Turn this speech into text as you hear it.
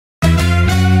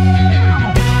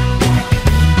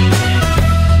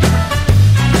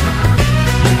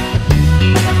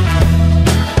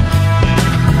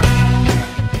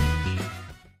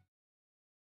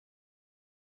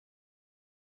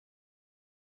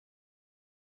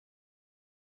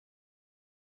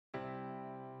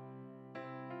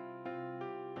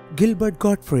Gilbert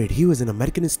Gottfried, he was an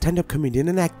American stand-up comedian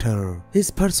and actor.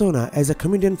 His persona as a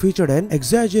comedian featured an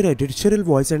exaggerated shrill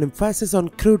voice and emphasis on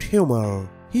crude humor.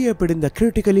 He appeared in the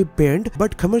critically panned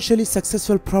but commercially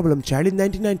successful Problem Child in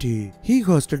 1990. He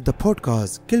hosted the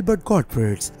podcast Gilbert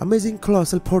Gottfried's Amazing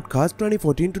Colossal Podcast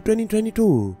 2014 to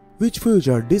 2022, which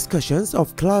featured discussions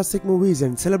of classic movies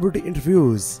and celebrity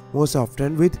interviews, most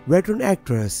often with veteran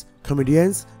actors,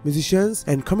 comedians, musicians,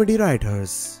 and comedy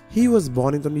writers. He was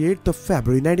born on 28th of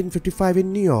February 1955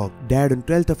 in New York, died on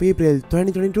 12th of April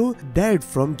 2022, died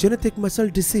from genetic muscle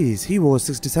disease. He was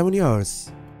 67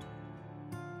 years.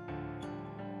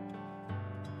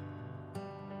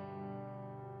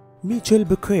 Michel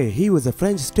Bouquet, he was a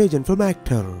French stage and film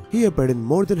actor. He appeared in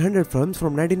more than 100 films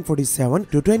from 1947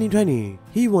 to 2020.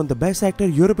 He won the Best Actor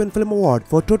European Film Award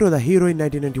for Toto the Hero in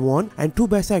 1991 and 2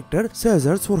 Best Actor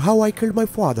Césars for How I Killed My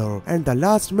Father and The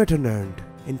Last Lieutenant.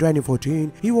 In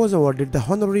 2014, he was awarded the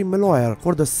Honorary Maloir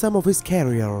for the sum of his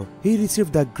career. He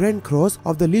received the Grand Cross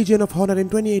of the Legion of Honor in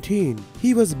 2018.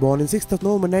 He was born on 6th of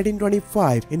November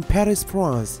 1925 in Paris,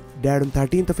 France. Died on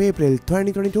 13th of April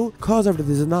 2022. Cause of death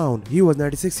is unknown. He was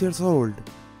 96 years old.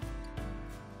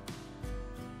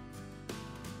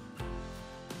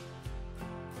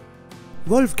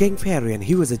 Wolfgang Fahrian,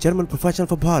 he was a German professional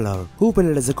footballer who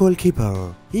played as a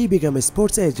goalkeeper. He became a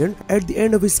sports agent at the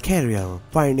end of his career,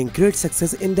 finding great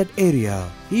success in that area.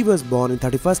 He was born on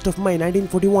 31st of May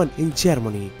 1941 in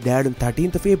Germany. Died on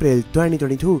 13th of April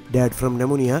 2022. Died from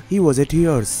pneumonia. He was 80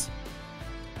 years.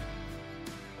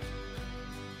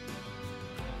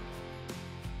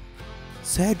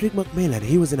 Cedric McMillan,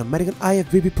 he was an American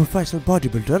IFBB professional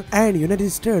bodybuilder and United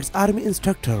States Army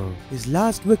instructor. His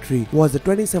last victory was the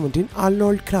 2017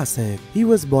 Arnold Classic. He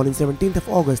was born on 17th of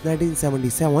August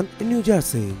 1977 in New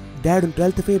Jersey. Died on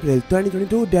 12th of April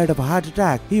 2022, died of a heart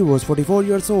attack. He was 44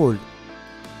 years old.